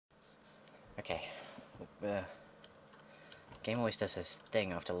Okay. Game always does this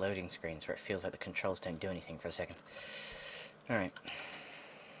thing after loading screens where it feels like the controls don't do anything for a second. Alright.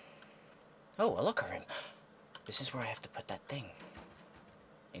 Oh, a locker room. This is where I have to put that thing.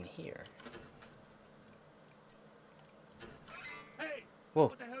 In here. Hey! Whoa.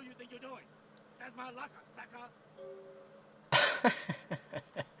 What the hell you think you're doing? That's my locker, sucker!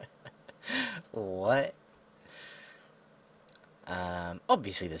 What?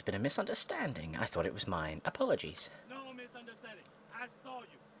 Obviously there's been a misunderstanding. I thought it was mine. Apologies. No misunderstanding. I saw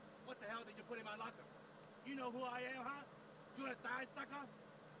you. What the hell did you put in my locker? You know who I am, huh? You wanna die,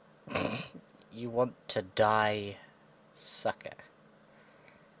 sucker? You want to die, sucker.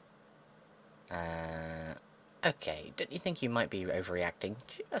 Okay. Don't you think you might be overreacting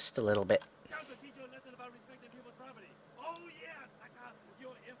just a little bit? Time to teach you a lesson about respecting people's property. Oh yeah, sucker!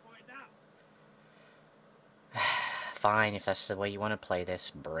 You're in for it now. Fine, if that's the way you want to play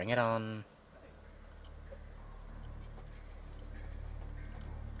this, bring it on.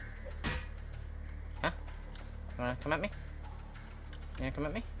 Huh? You wanna come at me? You wanna come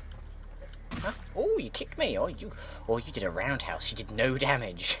at me? Huh? Oh, you kicked me! Oh, you did a roundhouse. You did no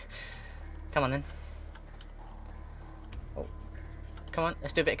damage. Come on, then. Oh. Come on,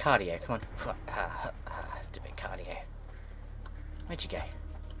 let's do a bit of cardio. Come on. Let's do a bit of cardio. Where'd you go?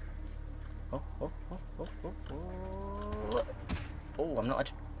 Oh, oh, oh, oh, oh, oh. Oh, I'm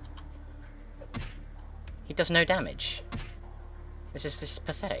not... He does no damage. This is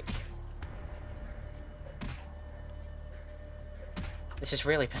pathetic. This is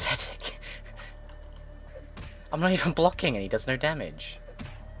really pathetic. I'm not even blocking and he does no damage.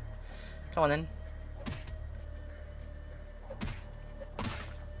 Come on then.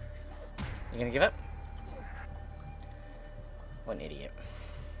 You gonna give up? What an idiot.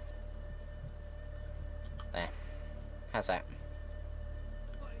 There. How's that?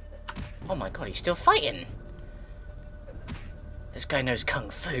 Oh my god, he's still fighting! This guy knows Kung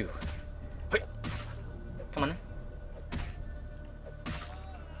Fu. Wait. Come on then.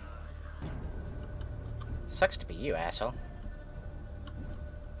 Sucks to be you, asshole.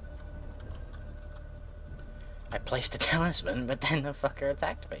 I placed a talisman, but then the fucker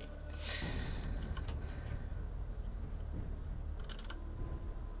attacked me.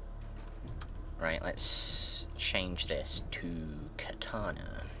 Right, let's change this to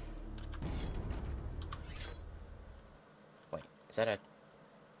katana. Wait, is that a...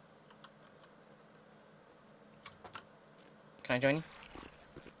 Can I join you?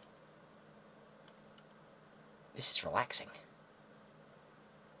 This is relaxing.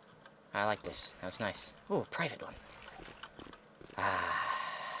 I like this. That was nice. Ooh, a private one. Ah.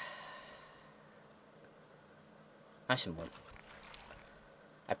 Nice and warm.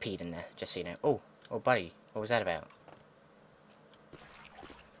 I peed in there, just so you know. Oh, oh, buddy. What was that about?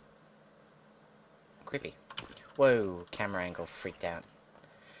 Creepy. Whoa, camera angle freaked out.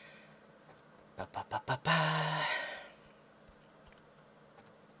 Ba ba ba ba ba.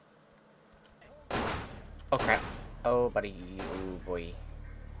 Oh crap. Oh buddy. Oh boy.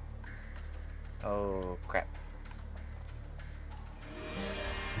 Oh crap.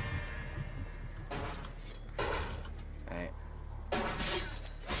 Alright.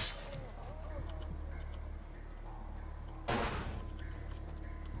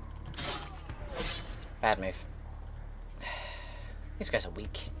 Bad move. These guys are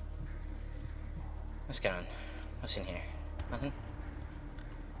weak. What's going on? What's in here? Nothing?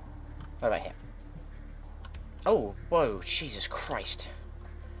 What about here? Oh, whoa, Jesus Christ.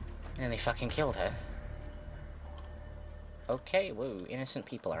 And then they fucking killed her. Okay, whoa, innocent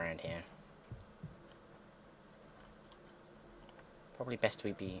people around here. Probably best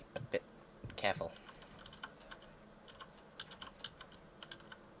we be a bit careful.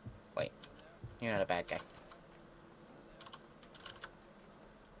 Wait, you're not a bad guy.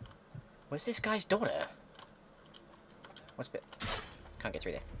 Where's this guy's daughter? What's a bit... Can't get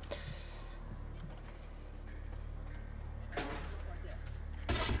through there.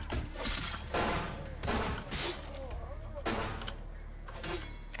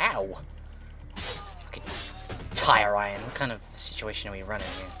 Ow! Fucking tire iron. What kind of situation are we running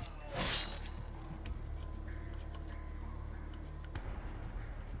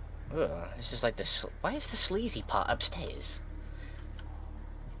here? Ugh, this is like this. Why is the sleazy part upstairs?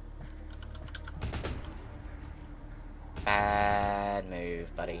 Bad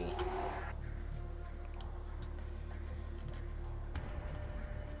move, buddy.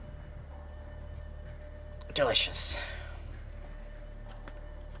 Delicious.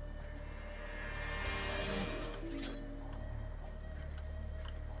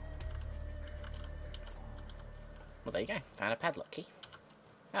 Well, there you go. Found a padlock key.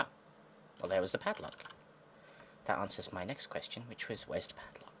 Oh. Well, there was the padlock. That answers my next question, which was, where's the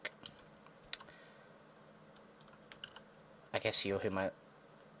padlock? I guess you're who my...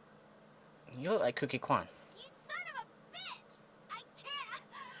 You look like Cookie Kwan. You son of a bitch! I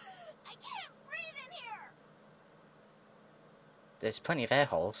can't breathe in here! There's plenty of air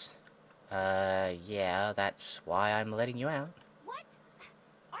holes. Yeah, that's why I'm letting you out. What?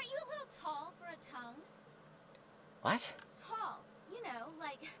 Aren't you a little tall for a tongue? What? Tall. You know,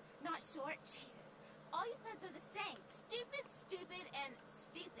 like, not short. Jesus. All you thugs are the same. Stupid, stupid, and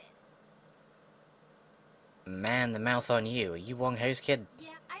stupid. Man, the mouth on you. Are you Wong Ho's kid? Yeah,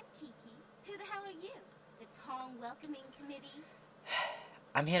 I'm Kiki. Who the hell are you? The Tong Welcoming Committee?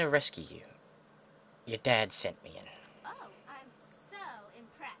 I'm here to rescue you. Your dad sent me in. Oh, I'm so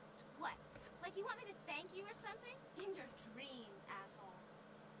impressed. What? Like you want me to thank you or something? In your dreams, asshole.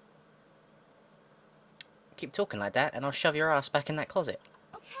 Keep talking like that, and I'll shove your ass back in that closet.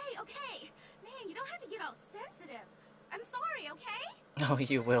 Okay. Man, you don't have to get all sensitive. I'm sorry, okay? Oh,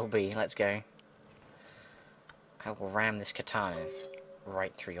 you will be. Let's go. I will ram this katana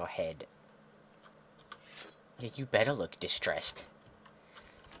right through your head. Yeah, you better look distressed.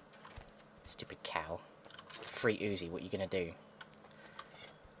 Stupid cow. Free Uzi, what you gonna do?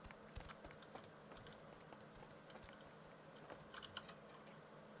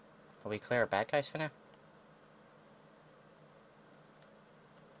 Are we clear of bad guys for now?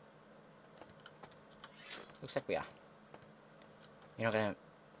 Looks like we are. You're not gonna...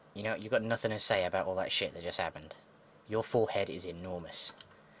 You know, you got nothing to say about all that shit that just happened. Your forehead is enormous.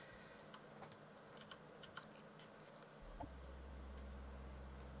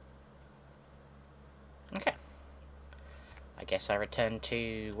 Okay. I guess I return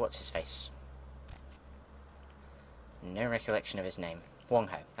to... what's-his-face? No recollection of his name. Wong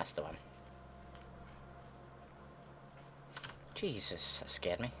Ho, that's the one. Jesus, that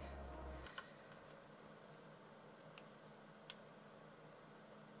scared me.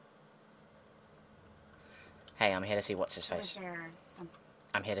 Hey, I'm here to see what's-his-face.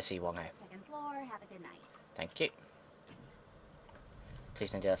 I'm here to see Wong Ho. Second floor, have a good night. Thank you. Please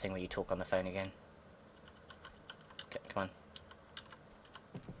don't do that thing where you talk on the phone again. Come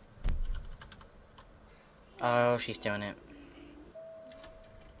on. Oh, she's doing it.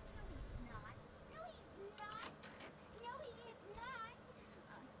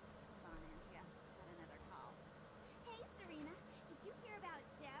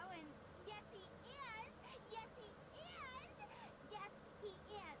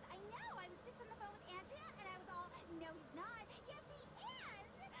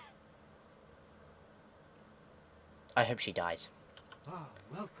 I hope she dies. Ah,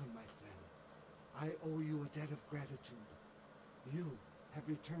 welcome, my friend. I owe you a debt of gratitude. You have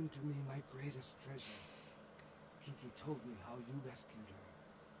returned to me my greatest treasure. Kiki told me how you rescued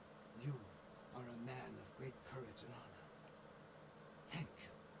her. You are a man of great courage and honor. Thank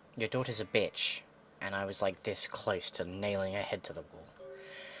you. Your daughter's a bitch, and I was like this close to nailing her head to the wall.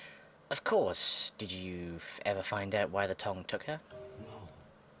 Of course. Did you ever find out why the Tong took her? No,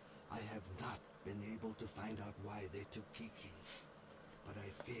 I have not been able to find out why they took Kiki, but I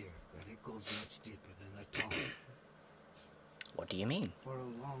fear that it goes much deeper than the Tong. What do you mean? For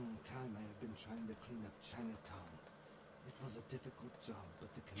a long time I have been trying to clean up Chinatown. It was a difficult job,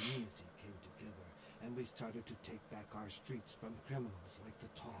 but the community came together, and we started to take back our streets from criminals like the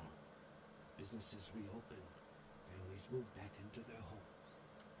Tong. Businesses reopened, families moved back into their homes.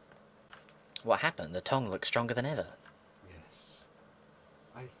 What happened? The Tong looked stronger than ever. Yes.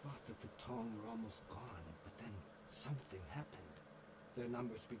 I thought that the Tong were almost gone, but then something happened. Their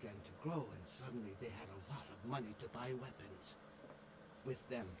numbers began to grow, and suddenly they had a lot of money to buy weapons. With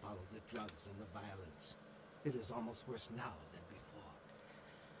them followed the drugs and the violence. It is almost worse now than before.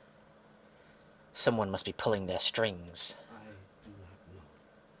 Someone must be pulling their strings. I do not know,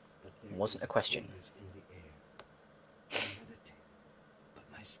 but there Wasn't is a question. danger in the air. I meditate, but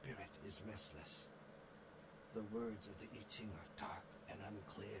my spirit is restless. The words of the I Ching are dark and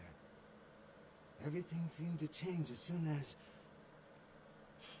unclear. Everything seemed to change as soon as...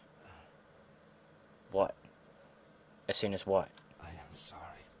 What? As soon as what? I am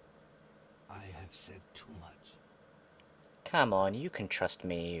sorry. I have said too much. Come on, you can trust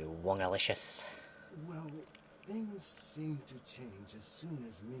me, Wong-alicious. Well, things seemed to change as soon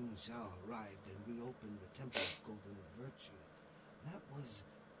as Ming Xiao arrived and reopened the Temple of Golden Virtue. That was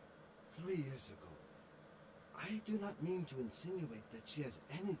 3 years ago. I do not mean to insinuate that she has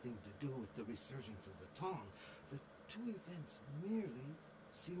anything to do with the resurgence of the Tong. The two events merely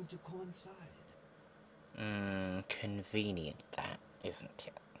seem to coincide. Convenient that, isn't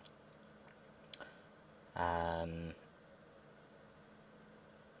it?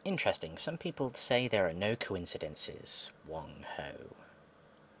 Interesting. Some people say there are no coincidences, Wong Ho.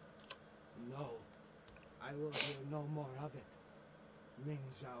 No, I will hear no more of it. Ming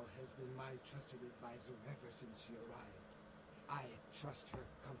Zhao has been my trusted advisor ever since she arrived. I trust her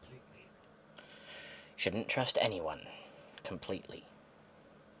completely. Shouldn't trust anyone. Completely.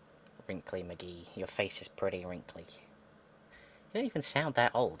 Wrinkly McGee. Your face is pretty wrinkly. You don't even sound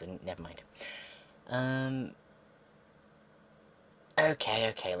that old, and never mind.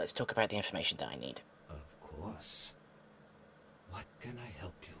 Okay, let's talk about the information that I need. Of course. What can I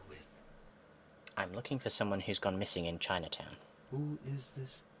help you with? I'm looking for someone who's gone missing in Chinatown. Who is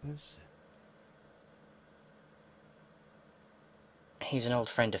this person? He's an old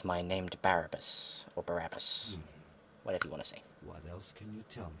friend of mine named Barabbas, or Barabbas. Whatever you want to say. What else can you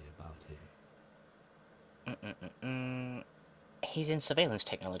tell me about him? He's in surveillance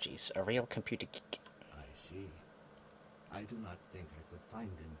technologies, a real computer geek. I see. I do not think I could find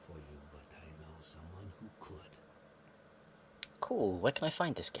him for you, but I know someone who could. Cool, where can I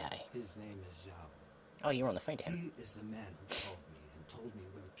find this guy? His name is Zhao. Oh, you were on the phone to him. He is the man who called me and told me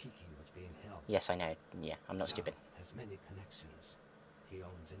where Kiki was being held. Yes, I know. Yeah, I'm not Zhao stupid. has many connections. He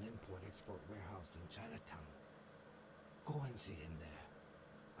owns an import-export warehouse in Chinatown. Go and see him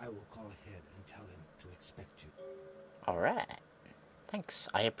there. I will call ahead and tell him to expect you. Alright. Thanks,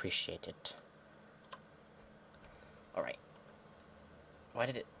 I appreciate it. Alright. Why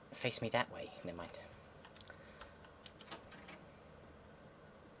did it face me that way? Never mind.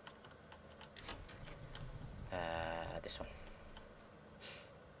 This one.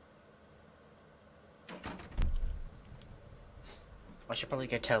 I should probably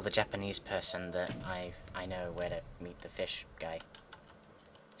go tell the Japanese person that I know where to meet the fish guy.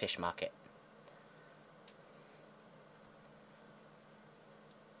 Fish market.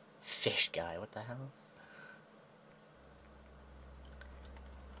 Fish guy, what the hell?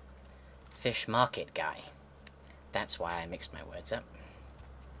 Fish market guy. That's why I mixed my words up.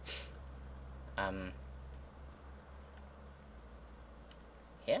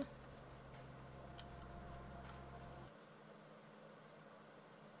 Here?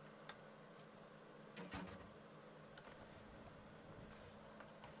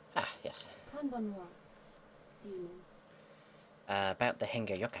 Ah, yes. Kanban wa demon. About the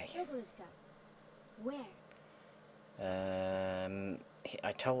Hengo Yokai. Dogo desu ka? Where?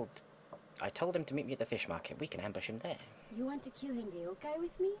 I told him to meet me at the fish market. We can ambush him there. You want to kill Henge Yokai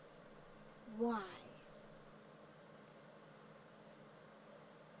with me? Why?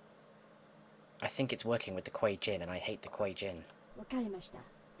 I think it's working with the Kuei Jin, and I hate the Kuei Jin. Wakarimashita.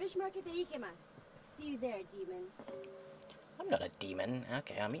 Fish market de ikemasu. See you there, demon. I'm not a demon.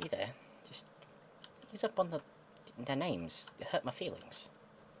 Okay, I'll meet you there. Just use up on their names. It hurt my feelings.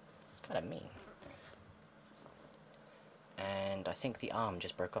 It's kind of mean. And I think the arm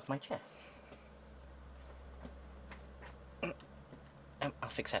just broke off my chair. I'll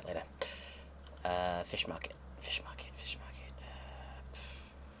fix that later. Fish market. Fish market. Fish market.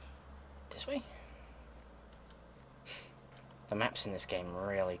 This way? The maps in this game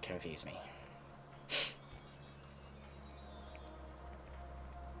really confuse me.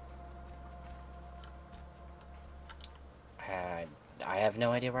 I have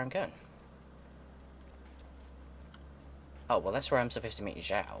no idea where I'm going. Oh, well, that's where I'm supposed to meet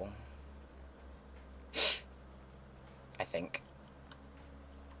Zhao. I think.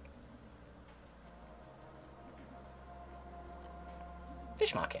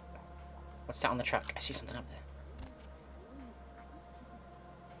 Fish market. What's that on the truck? I see something up there.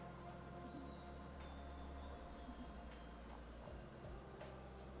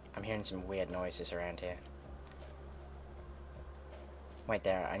 I'm hearing some weird noises around here. Wait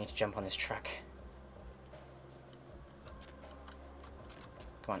there, I need to jump on this truck.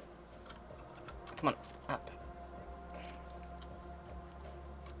 Come on. Come on, up.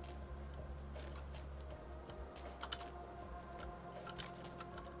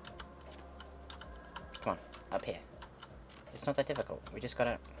 Come on, up here. It's not that difficult, we just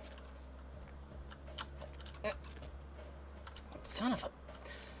gotta... Son of a...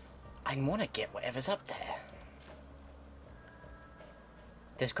 I wanna get whatever's up there.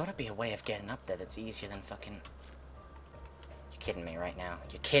 There's gotta be a way of getting up there that's easier than fucking... You're kidding me right now.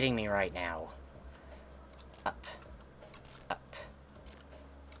 You're kidding me right now. Up. Up.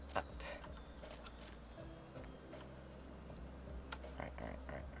 Up.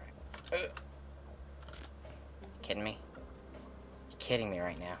 Alright. Kidding me? You're kidding me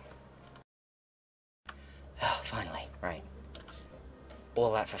right now. Oh, finally. Right.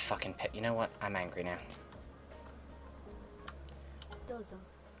 All that for fucking pip. You know what? I'm angry now. Dozo.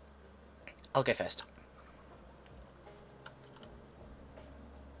 I'll go first.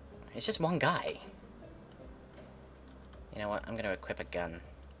 It's just one guy. You know what? I'm going to equip a gun.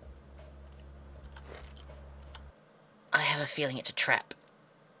 I have a feeling it's a trap.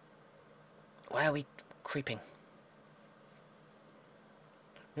 Why are we creeping?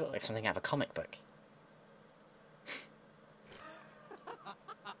 You look like something out of a comic book.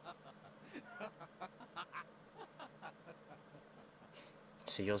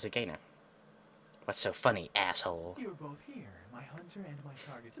 So you're Zagaina. What's so funny, asshole? You're both here, my hunter and my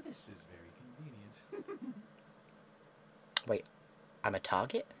target. This is very convenient. Wait, I'm a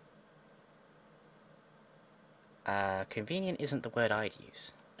target? Convenient isn't the word I'd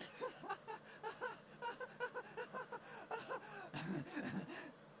use.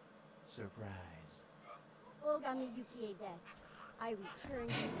 Surprise. Ogami Yukie desu. I return you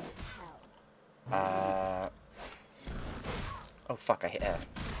to hell. Oh fuck, I hit her.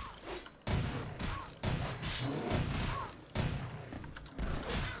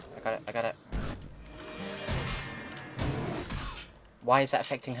 I got it. Why is that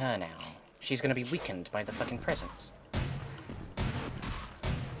affecting her now? She's gonna be weakened by the fucking presence.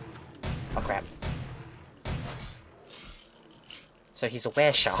 Oh crap. So he's a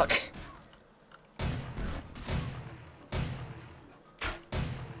wereshark.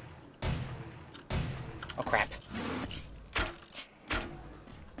 Oh crap.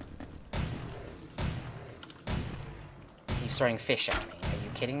 He's throwing fish at me. Are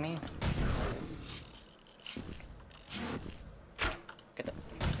you kidding me? Get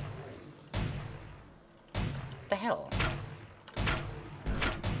the hell?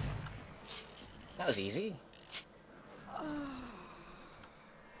 That was easy.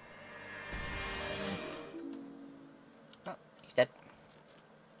 Oh, he's dead.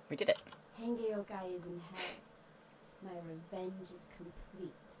 We did it. Hengeyokai is in hell. My revenge is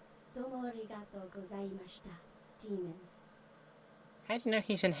complete. Domo arigato gozaimashita, demon. How do you know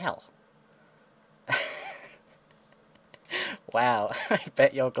he's in hell? Wow, I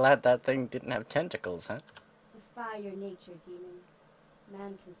bet you're glad that thing didn't have tentacles, huh? Defy your nature, demon.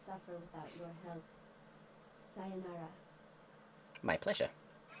 Man can suffer without your help. Sayonara. My pleasure.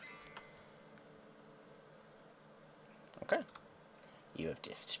 Okay. You have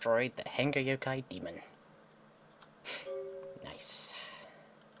destroyed the Hengeyokai demon. Nice.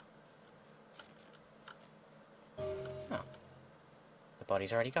 Oh. The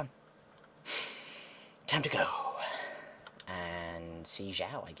body's already gone. Time to go. And see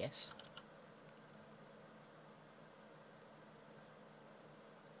Zhao, I guess.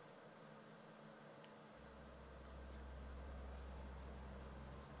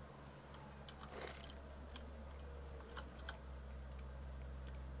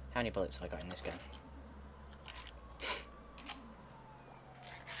 How many bullets have I got in this gun?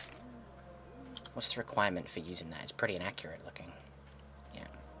 What's the requirement for using that? It's pretty inaccurate looking. Yeah,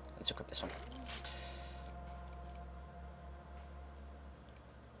 let's equip this one.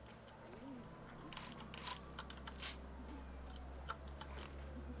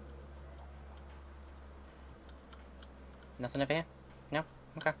 Nothing over here? No?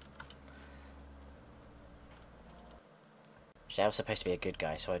 Okay. Zhao's supposed to be a good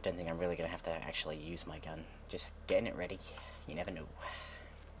guy, so I don't think I'm really going to have to actually use my gun. Just getting it ready. You never know.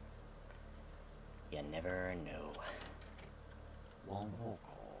 You never know. One more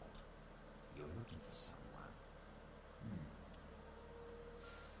call. You're looking for someone.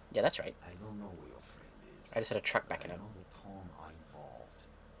 Yeah, that's right. I don't know where your friend is. I just had a truck backing I up. know the town are involved.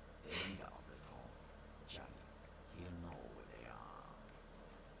 The leader of the town, Johnny. He'll know where they are.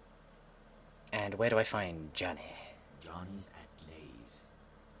 And where do I find Johnny? Johnny's at Lay's.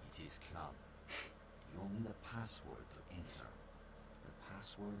 It's his club. You'll need a password to enter. The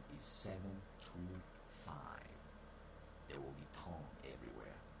password is 725. There will be Tom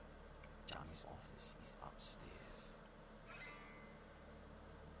everywhere. Johnny's office is upstairs.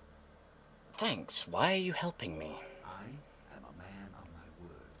 Thanks. Why are you helping me? I am a man of my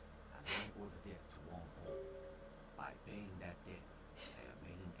word, and I owe the debt to Wong Ho. By paying that debt, I have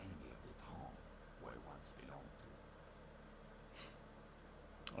made an enemy of the town where it once belonged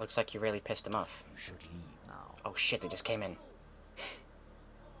to. Looks like you really pissed him off. You should leave now. Oh shit, they just came in.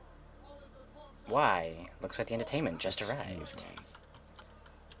 Why? Looks like the entertainment just arrived.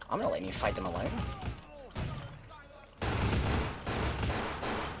 I'm not letting you fight them alone.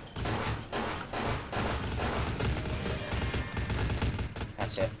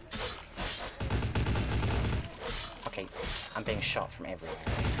 That's it. Okay, I'm being shot from everywhere.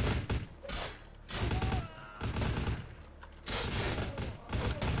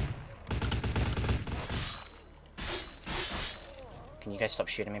 Can you guys stop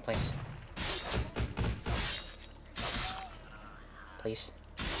shooting me, please? Please?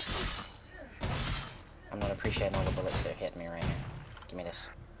 I'm not appreciating all the bullets that have hit me right now. Give me this.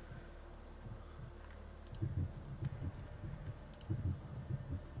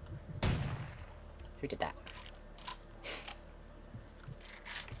 Who did that?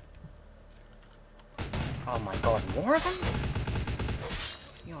 Oh my god, more of them?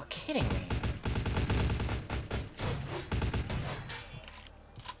 You're kidding me.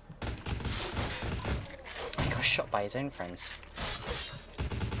 He got shot by his own friends.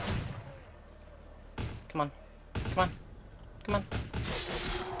 Come on. Come on. Come on.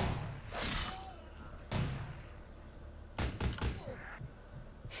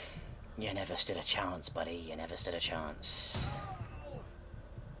 You never stood a chance, buddy. You never stood a chance.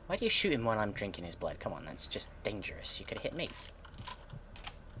 Why do you shoot him while I'm drinking his blood? Come on, that's just dangerous. You could have hit me.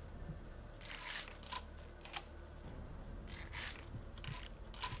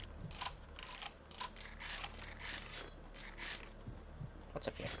 What's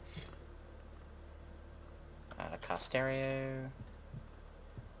up here? Car stereo.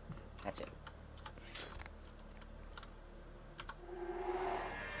 That's it.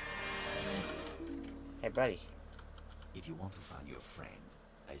 Hey, buddy. If you want to find your friend,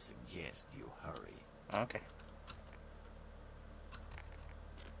 I suggest you hurry. Okay.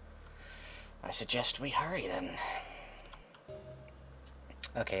 I suggest we hurry then.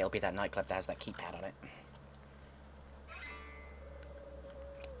 Okay, it'll be that nightclub that has that keypad on it.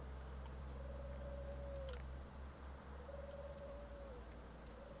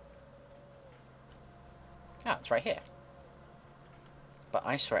 Oh, it's right here. But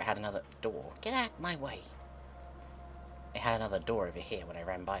I saw it had another door. Get out my way. It had another door over here when I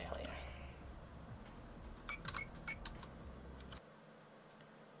ran by earlier.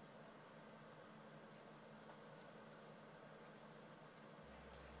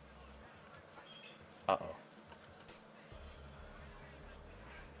 Uh-oh.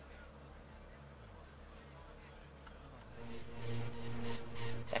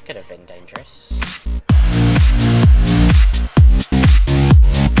 That could have been dangerous.